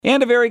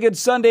And a very good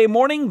Sunday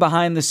morning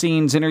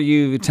behind-the-scenes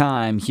interview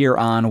time here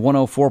on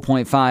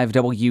 104.5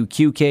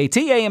 WQKT,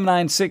 AM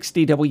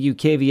 960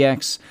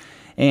 WKVX,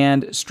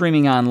 and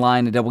streaming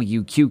online at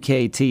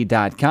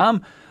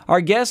WQKT.com.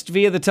 Our guest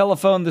via the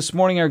telephone this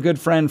morning, our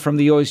good friend from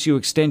the OSU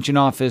Extension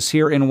Office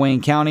here in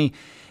Wayne County,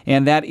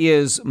 and that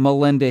is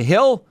Melinda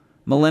Hill.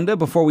 Melinda,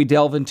 before we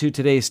delve into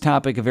today's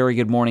topic, a very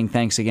good morning.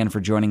 Thanks again for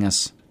joining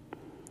us.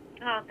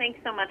 Oh, thanks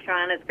so much,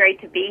 Ron. It's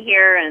great to be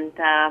here and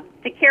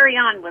to carry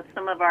on with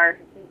some of our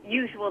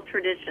usual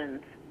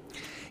traditions.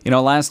 You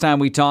know, last time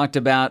we talked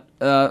about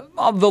the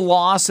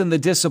loss and the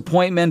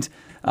disappointment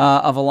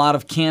of a lot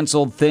of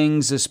canceled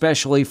things,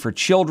 especially for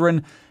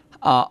children.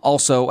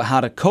 Also,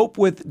 how to cope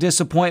with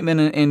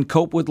disappointment and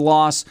cope with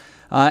loss.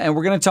 And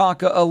we're going to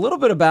talk a little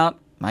bit about,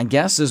 I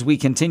guess, as we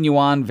continue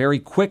on very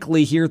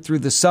quickly here through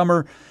the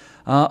summer,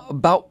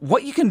 about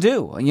what you can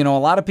do. You know, a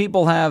lot of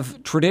people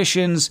have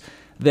traditions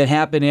that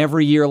happen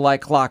every year like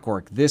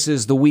clockwork. This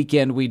is the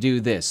weekend we do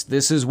this.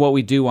 This is what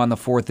we do on the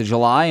 4th of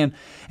July.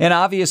 And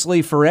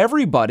obviously for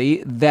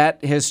everybody,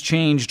 that has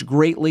changed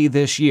greatly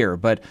this year.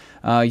 But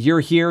you're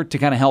here to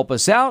kind of help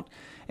us out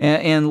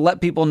and let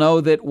people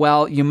know that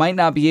while you might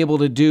not be able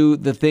to do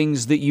the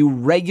things that you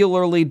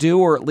regularly do,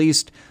 or at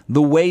least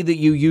the way that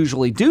you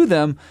usually do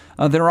them,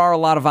 there are a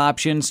lot of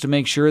options to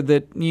make sure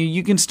that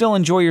you can still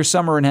enjoy your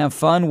summer and have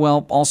fun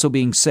while also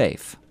being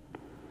safe.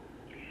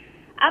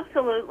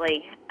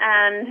 Absolutely.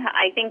 And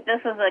I think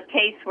this is a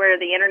case where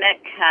the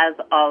internet has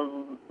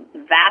a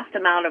vast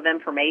amount of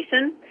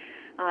information.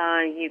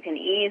 You can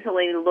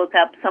easily look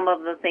up some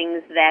of the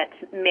things that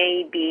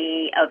may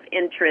be of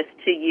interest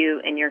to you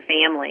and your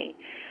family.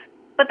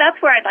 But that's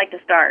where I'd like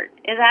to start,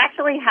 is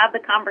actually have the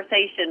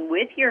conversation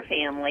with your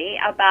family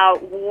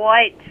about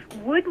what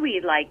would we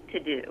like to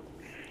do.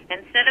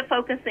 Instead of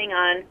focusing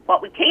on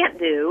what we can't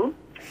do,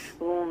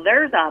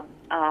 there's a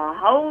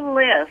whole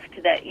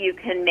list that you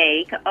can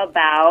make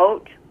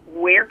about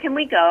where can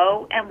we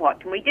go and what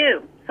can we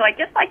do. So I'd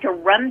just like to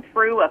run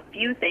through a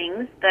few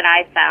things that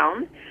I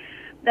found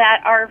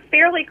that are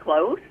fairly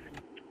close.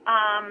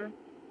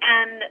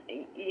 And,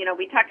 you know,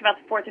 we talked about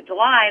the 4th of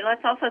July.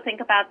 Let's also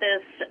think about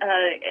this,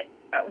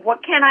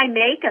 what can I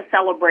make a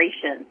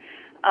celebration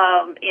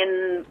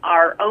in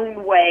our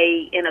own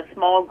way in a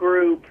small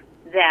group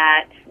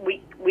that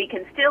we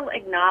can still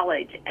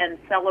acknowledge and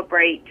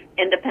celebrate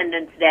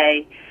Independence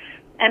Day,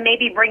 and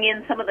maybe bring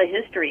in some of the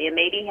history and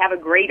maybe have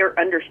a greater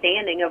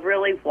understanding of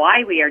really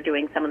why we are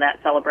doing some of that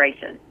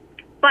celebration.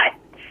 But,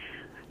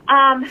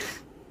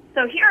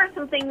 so here are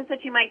some things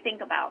that you might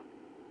think about.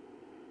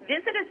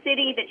 Visit a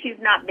city that you've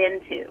not been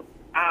to.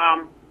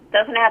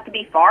 Doesn't have to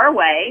be far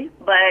away,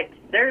 but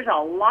there's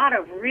a lot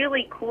of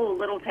really cool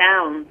little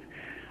towns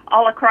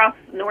all across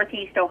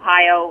Northeast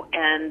Ohio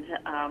and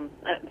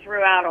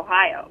throughout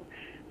Ohio.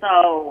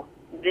 So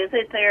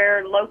visit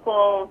their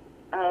local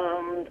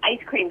ice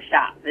cream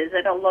shop,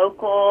 visit a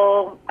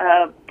local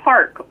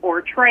park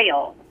or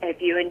trail if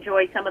you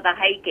enjoy some of the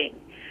hiking.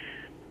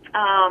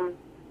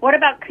 What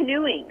about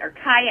canoeing or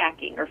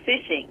kayaking or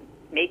fishing?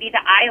 Maybe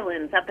the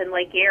islands up in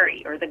Lake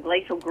Erie or the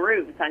glacial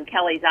grooves on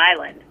Kelly's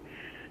Island.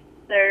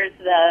 There's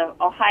the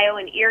Ohio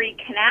and Erie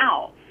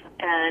canals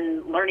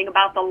and learning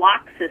about the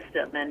lock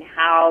system and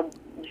how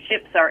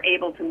ships are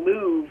able to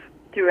move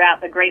throughout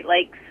the Great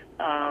Lakes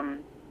and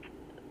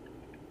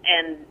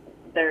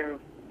the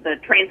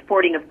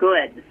transporting of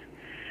goods.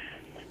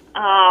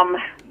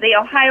 The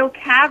Ohio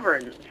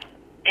Caverns,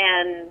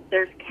 and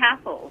there's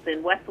castles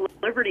in West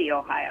Liberty,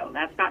 Ohio.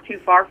 That's not too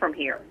far from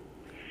here.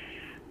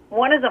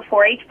 One of the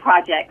 4-H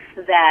projects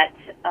that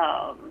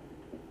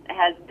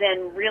has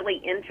been really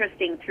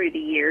interesting through the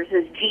years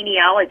is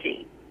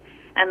genealogy.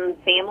 And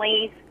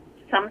families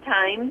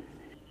sometimes,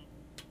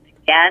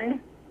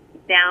 again,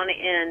 down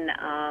in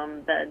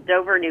the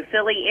Dover, New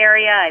Philly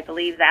area, I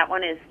believe that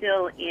one is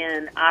still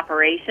in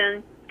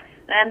operation.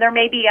 And there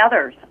may be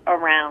others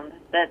around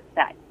that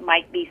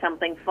might be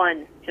something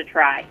fun to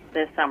try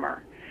this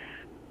summer.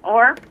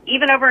 Or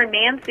even over in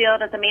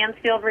Mansfield at the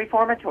Mansfield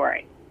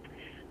Reformatory.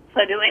 So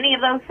do any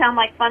of those sound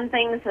like fun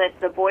things that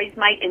the boys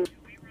might enjoy?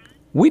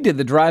 We did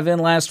the drive-in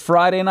last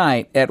Friday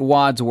night at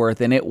Wadsworth,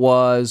 and it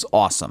was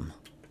awesome.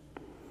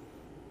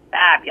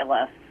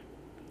 Fabulous.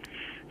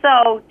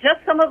 So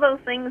just some of those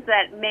things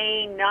that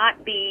may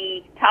not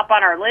be top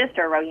on our list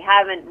or we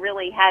haven't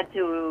really had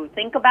to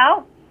think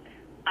about.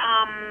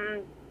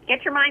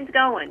 Get your minds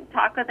going.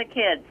 Talk with the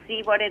kids.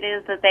 See what it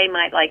is that they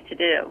might like to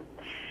do.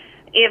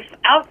 If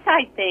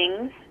outside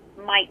things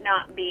might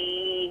not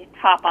be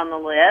top on the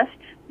list,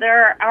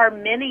 there are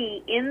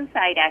many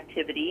inside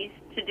activities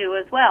to do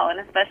as well, and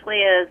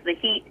especially as the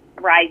heat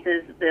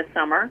rises this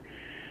summer.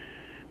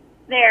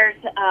 There's,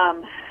 as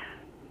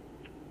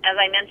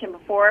I mentioned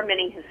before,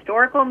 many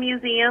historical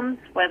museums,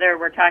 whether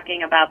we're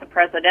talking about the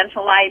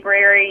presidential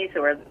libraries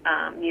or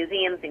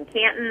museums in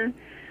Canton.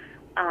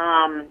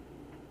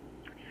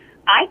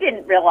 I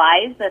didn't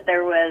realize that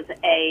there was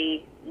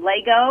a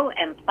Lego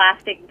and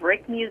plastic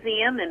brick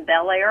museum in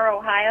Bel Air,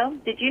 Ohio.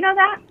 Did you know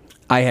that?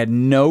 I had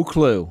no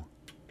clue.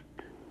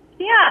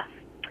 Yes.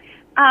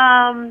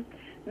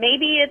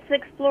 Maybe it's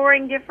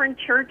exploring different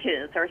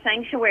churches or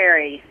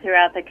sanctuaries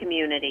throughout the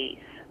communities,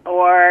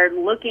 or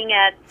looking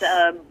at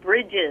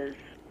bridges,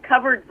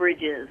 covered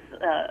bridges.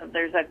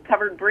 There's a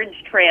covered bridge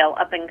trail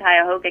up in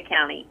Cuyahoga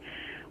County,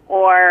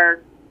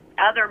 or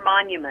other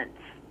monuments.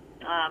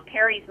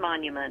 Perry's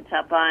Monument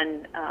up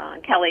on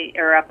Kelly,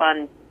 or up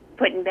on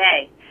Put-in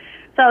Bay.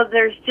 So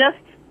there's just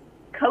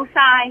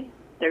COSI,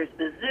 there's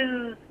the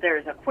zoos,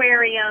 there's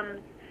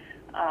aquariums.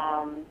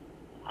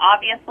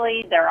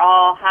 Obviously, they're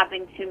all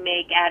having to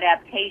make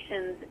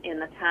adaptations in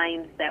the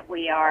times that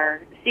we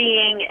are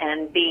seeing,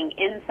 and being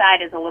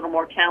inside is a little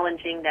more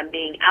challenging than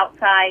being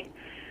outside.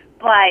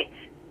 But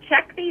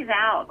check these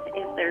out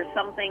if there's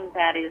something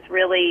that is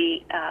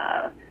really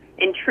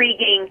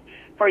intriguing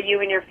for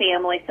you and your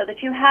family, so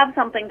that you have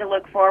something to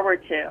look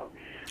forward to.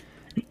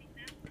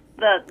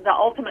 The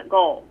ultimate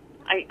goal.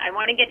 I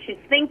want to get you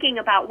thinking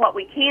about what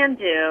we can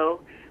do,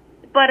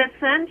 but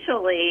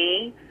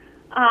essentially,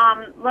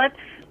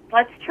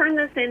 let's turn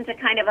this into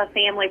kind of a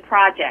family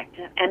project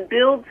and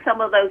build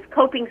some of those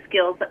coping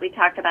skills that we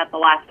talked about the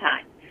last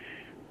time.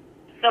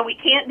 So we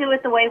can't do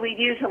it the way we've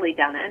usually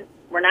done it.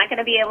 We're not going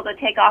to be able to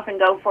take off and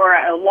go for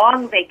a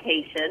long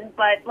vacation,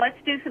 but let's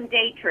do some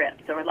day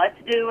trips, or let's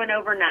do an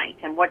overnight,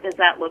 and what does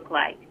that look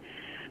like?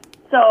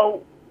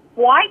 So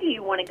why do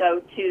you want to go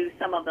to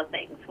some of the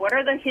things? What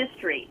are the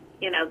history?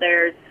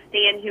 There's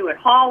Stan Hewitt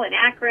Hall in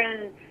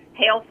Akron,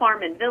 Hale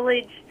Farm and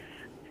Village,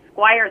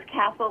 Squires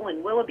Castle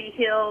in Willoughby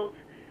Hills,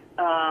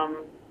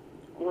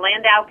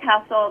 Landau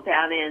Castle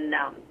down in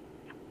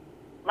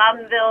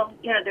Loudonville.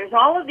 There's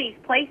all of these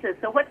places.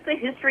 So what's the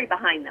history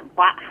behind them?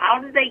 How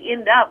did they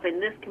end up in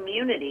this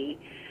community?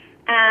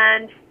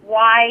 And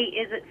why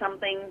is it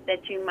something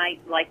that you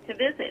might like to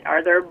visit?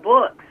 Are there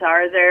books?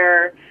 Are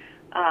there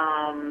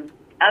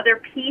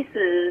other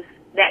pieces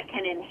that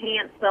can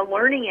enhance the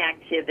learning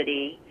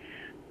activity?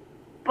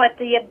 But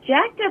the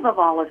objective of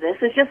all of this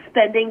is just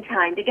spending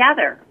time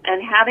together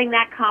and having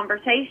that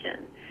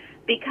conversation.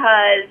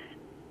 Because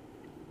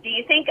do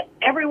you think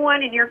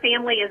everyone in your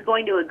family is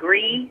going to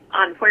agree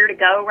on where to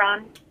go,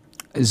 Ron?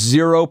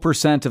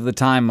 0% of the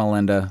time,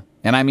 Melinda.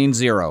 And I mean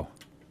 0.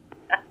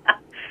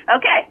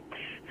 Okay.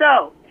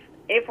 So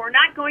if we're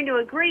not going to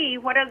agree,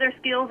 what other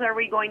skills are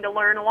we going to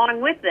learn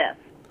along with this?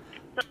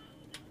 So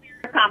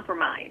a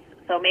compromise.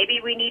 So maybe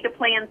we need to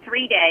plan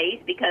 3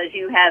 days, because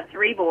you have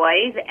 3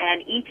 boys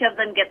and each of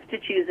them gets to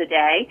choose a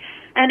day,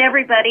 and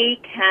everybody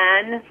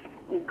can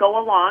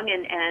go along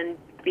and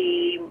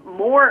be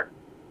more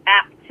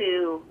apt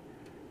to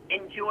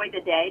enjoy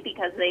the day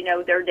because they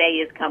know their day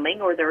is coming,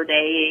 or their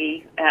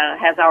day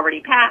has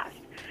already passed.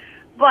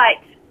 But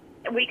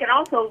we can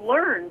also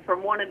learn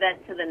from one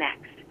event to the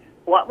next.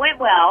 What went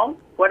well?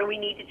 What do we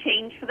need to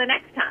change for the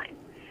next time?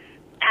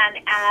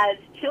 And as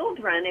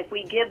children, if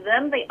we give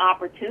them the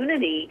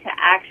opportunity to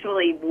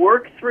actually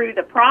work through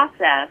the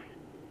process,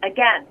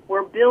 again,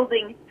 we're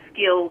building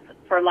skills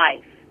for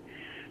life.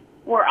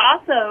 We're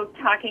also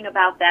talking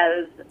about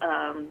those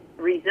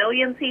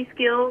resiliency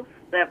skills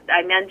that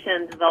I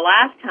mentioned the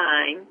last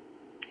time,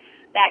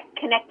 that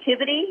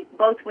connectivity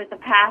both with the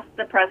past,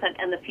 the present,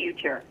 and the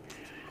future.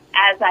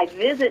 As I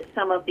visit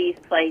some of these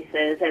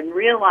places and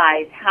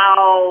realize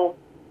how,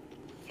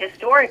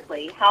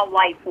 historically, how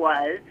life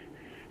was,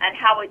 and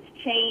how it's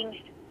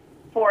changed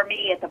for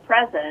me at the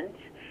present,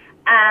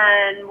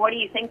 and what do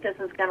you think this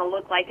is going to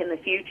look like in the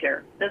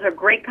future? Those are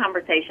great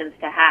conversations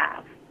to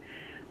have.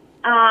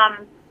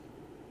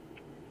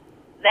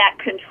 That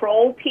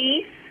control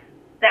piece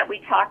that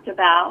we talked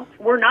about,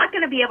 we're not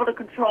going to be able to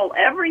control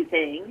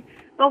everything,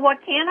 but what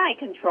can I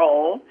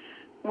control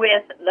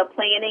with the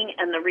planning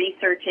and the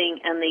researching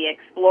and the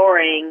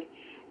exploring?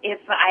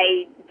 If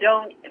I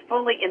don't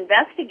fully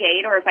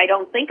investigate, or if I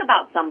don't think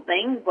about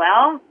something,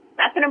 well,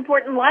 that's an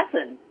important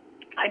lesson.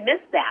 I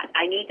missed that.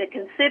 I need to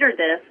consider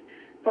this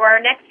for our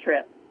next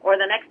trip or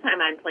the next time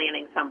I'm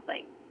planning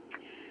something.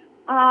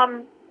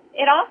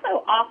 It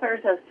also offers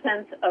a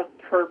sense of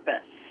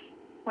purpose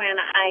when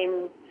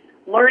I'm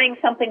learning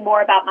something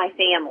more about my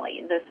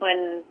family. This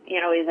one,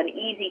 is an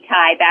easy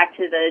tie back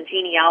to the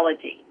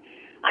genealogy.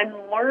 I'm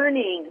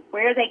learning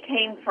where they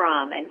came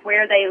from and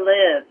where they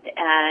lived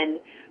and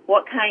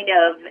what kind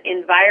of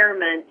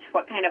environment,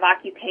 what kind of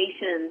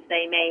occupations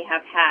they may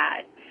have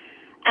had.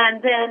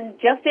 And then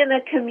just in the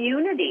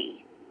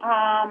community,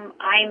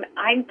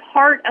 I'm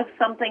part of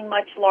something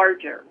much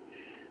larger.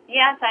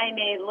 Yes, I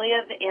may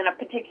live in a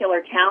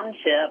particular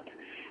township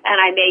and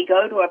I may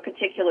go to a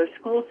particular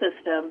school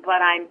system,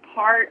 but I'm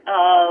part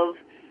of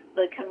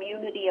the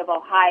community of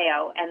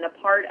Ohio and the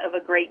part of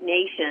a great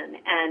nation.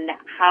 And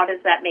how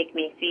does that make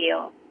me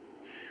feel?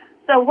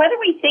 So whether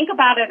we think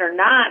about it or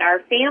not, our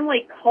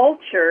family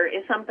culture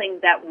is something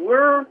that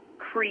we're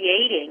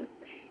creating,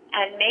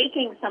 and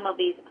making some of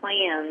these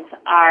plans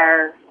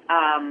are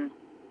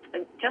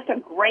just a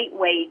great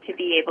way to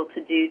be able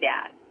to do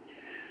that.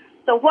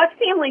 So what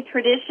family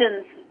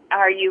traditions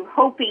are you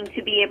hoping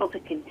to be able to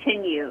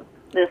continue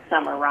this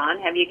summer, Ron?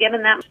 Have you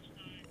given that?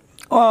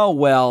 Oh,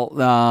 well,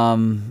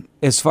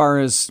 as far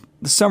as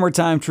the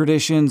summertime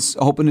traditions,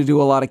 hoping to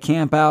do a lot of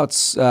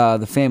campouts.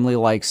 The family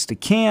likes to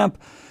camp.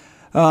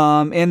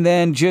 And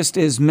then just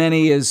as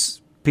many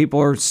as people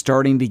are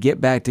starting to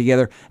get back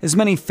together, as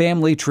many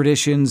family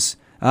traditions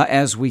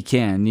as we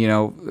can. You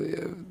know,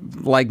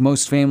 like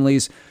most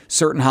families,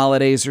 certain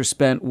holidays are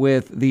spent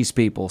with these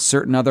people.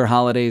 Certain other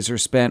holidays are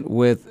spent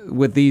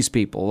with these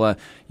people.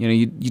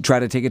 You try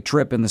to take a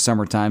trip in the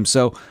summertime.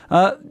 So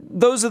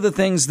those are the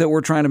things that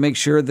we're trying to make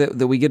sure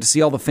that we get to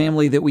see all the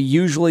family that we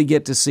usually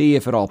get to see,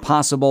 if at all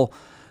possible,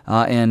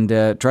 and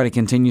try to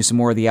continue some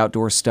more of the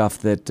outdoor stuff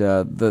that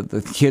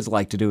the kids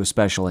like to do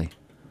especially.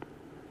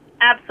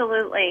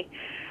 Absolutely.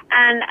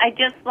 And I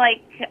just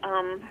like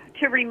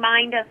to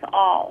remind us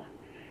all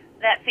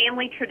that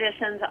family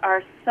traditions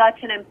are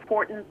such an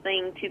important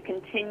thing to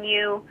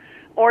continue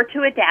or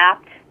to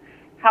adapt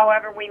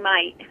however we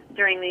might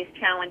during these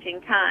challenging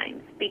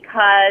times,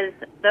 because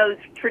those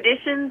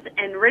traditions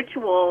and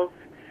rituals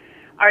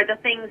are the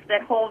things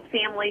that hold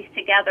families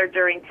together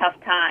during tough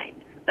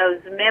times, those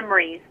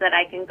memories that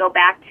I can go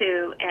back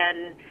to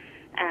and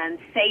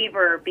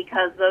savor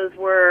because those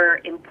were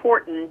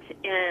important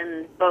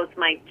in both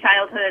my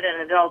childhood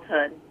and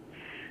adulthood.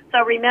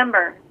 So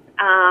remember,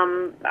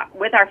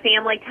 with our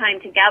family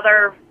time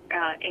together,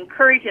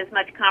 encourage as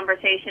much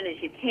conversation as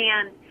you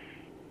can.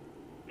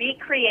 Be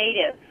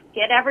creative.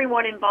 Get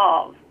everyone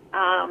involved.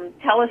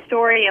 Tell a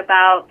story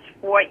about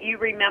what you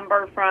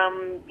remember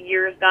from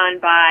years gone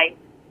by.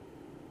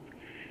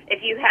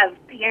 If you have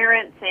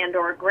parents and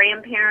or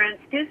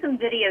grandparents, do some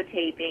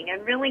videotaping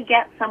and really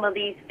get some of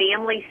these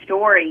family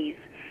stories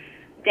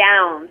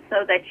down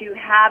so that you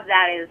have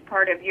that as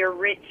part of your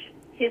rich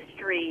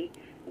history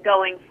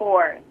going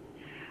forth.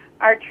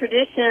 Our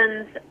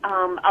traditions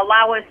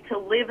allow us to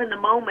live in the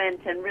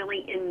moment and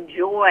really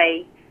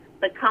enjoy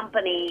the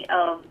company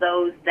of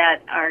those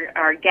that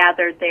are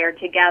gathered there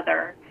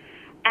together.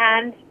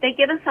 And they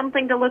give us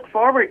something to look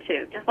forward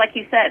to. Just like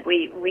you said,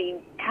 we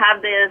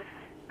have this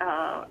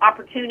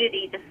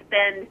opportunity to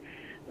spend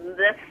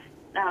this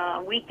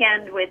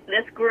weekend with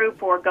this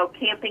group or go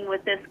camping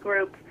with this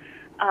group.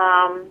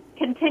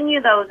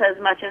 Continue those as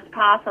much as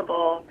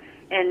possible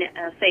in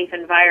a safe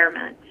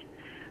environment.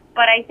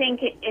 But I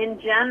think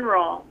in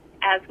general,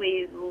 as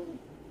we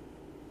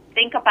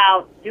think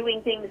about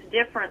doing things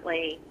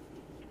differently,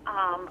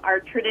 our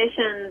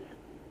traditions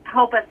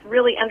help us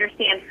really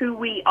understand who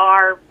we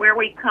are, where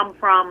we come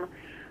from,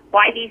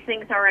 why these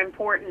things are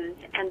important,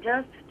 and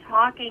just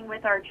talking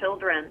with our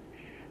children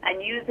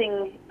and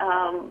using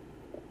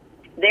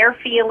their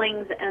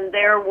feelings and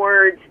their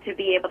words to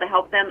be able to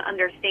help them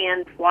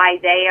understand why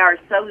they are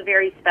so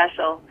very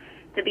special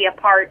to be a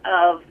part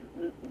of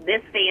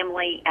this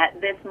family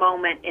at this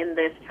moment in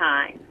this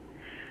time.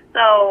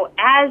 So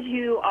as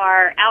you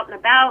are out and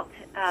about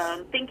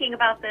thinking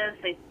about this,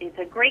 it's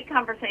a great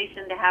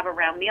conversation to have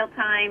around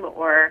mealtime,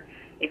 or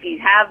if you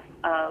have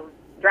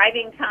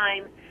driving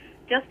time,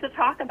 just to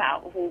talk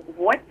about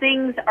what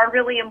things are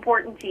really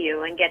important to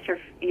you and get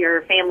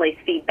your family's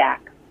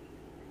feedback.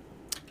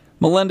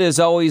 Melinda, as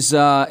always,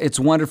 it's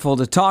wonderful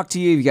to talk to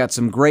you. You've got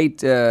some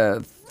great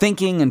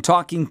thinking and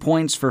talking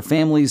points for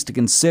families to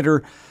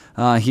consider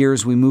here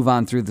as we move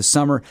on through the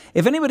summer.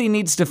 If anybody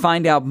needs to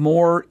find out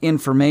more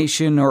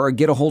information or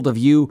get a hold of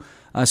you,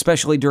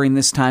 especially during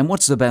this time,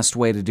 what's the best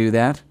way to do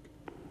that?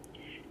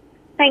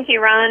 Thank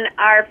you, Ron.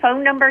 Our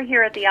phone number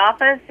here at the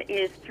office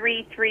is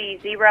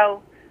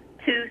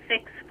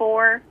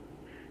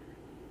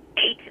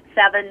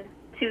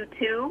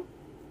 330-264-8722.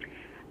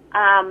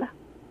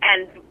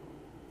 And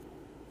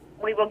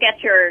we will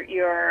get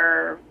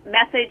your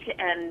message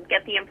and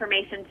get the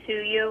information to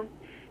you.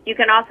 You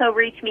can also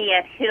reach me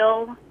at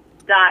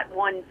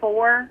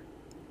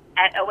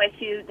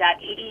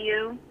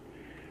hill.14@osu.edu.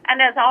 And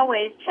as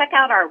always, check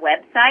out our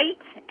website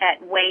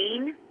at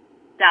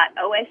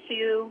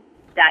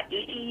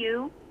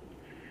wayne.osu.edu.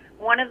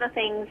 One of the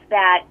things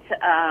that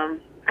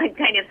I'm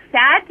kind of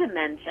sad to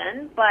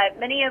mention, but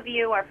many of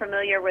you are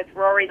familiar with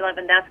Rory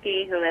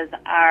Lewandowski, who is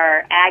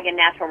our ag and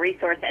natural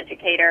resource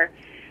educator.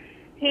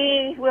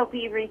 He will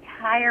be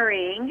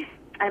retiring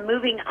and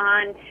moving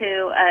on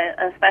to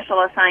a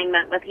special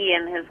assignment with he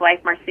and his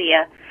wife,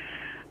 Marcia.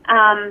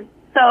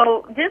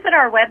 So visit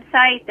our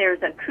website.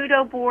 There's a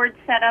kudo board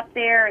set up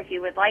there if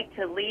you would like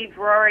to leave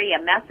Rory a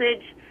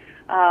message.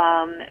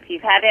 If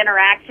you've had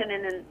interaction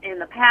in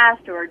the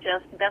past, or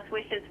just best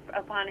wishes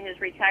upon his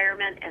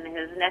retirement and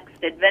his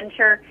next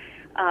adventure,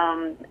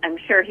 I'm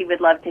sure he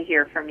would love to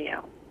hear from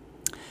you.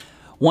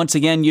 Once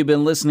again, you've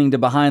been listening to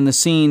Behind the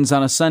Scenes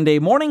on a Sunday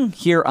morning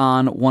here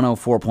on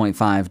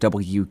 104.5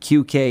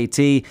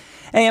 WQKT,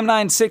 AM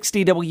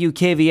 960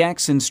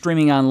 WKVX, and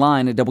streaming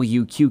online at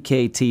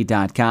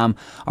WQKT.com.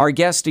 Our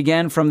guest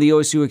again from the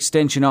OSU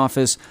Extension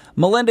Office,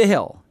 Melinda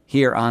Hill,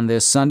 here on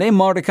this Sunday.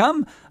 More to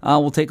come.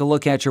 We'll take a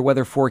look at your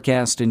weather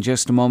forecast in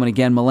just a moment.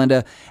 Again,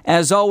 Melinda,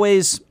 as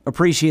always,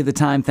 appreciate the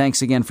time.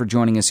 Thanks again for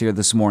joining us here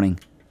this morning.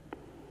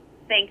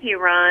 Thank you,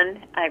 Ron.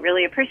 I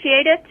really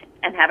appreciate it,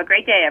 and have a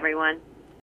great day, everyone.